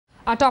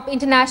Our top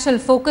international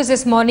focus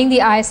this morning,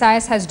 the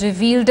ISIS has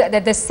revealed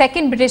that the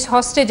second British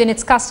hostage in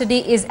its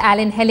custody is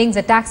Alan Hennnings,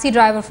 a taxi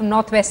driver from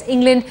northwest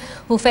England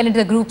who fell into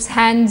the group's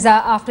hands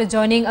after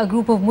joining a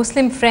group of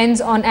Muslim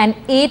friends on an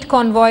aid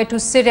convoy to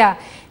Syria.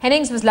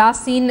 Hennnings was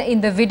last seen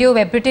in the video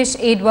where British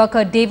aid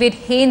worker David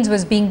Haines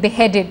was being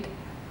beheaded.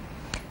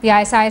 The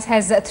ISIS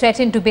has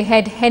threatened to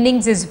behead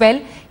Hennnings as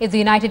well if the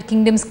United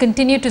Kingdoms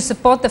continue to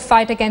support the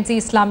fight against the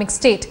Islamic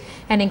State.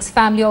 Hennings's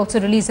family also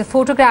released a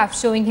photograph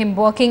showing him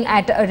working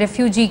at a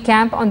refugee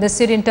camp on the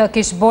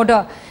Syrian-Turkish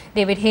border.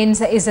 David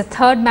Haines is the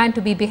third man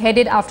to be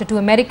beheaded after two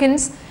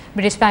Americans.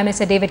 British Prime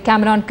Minister David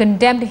Cameron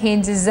condemned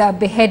Haines's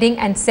beheading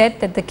and said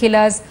that the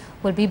killers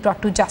will be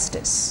brought to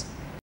justice.